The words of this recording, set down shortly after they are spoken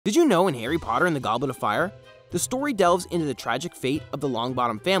Did you know in Harry Potter and the Goblet of Fire, the story delves into the tragic fate of the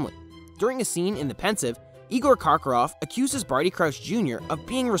Longbottom family? During a scene in the Pensieve, Igor Karkaroff accuses Barty Crouch Jr. of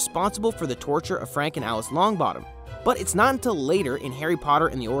being responsible for the torture of Frank and Alice Longbottom. But it's not until later in Harry Potter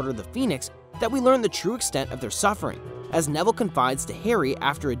and the Order of the Phoenix that we learn the true extent of their suffering, as Neville confides to Harry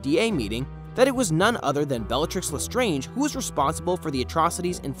after a DA meeting that it was none other than Bellatrix Lestrange who was responsible for the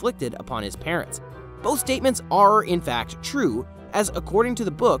atrocities inflicted upon his parents. Both statements are, in fact, true, as according to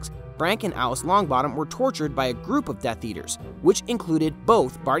the books, Frank and Alice Longbottom were tortured by a group of Death Eaters, which included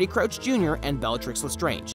both Barty Crouch Jr. and Bellatrix Lestrange.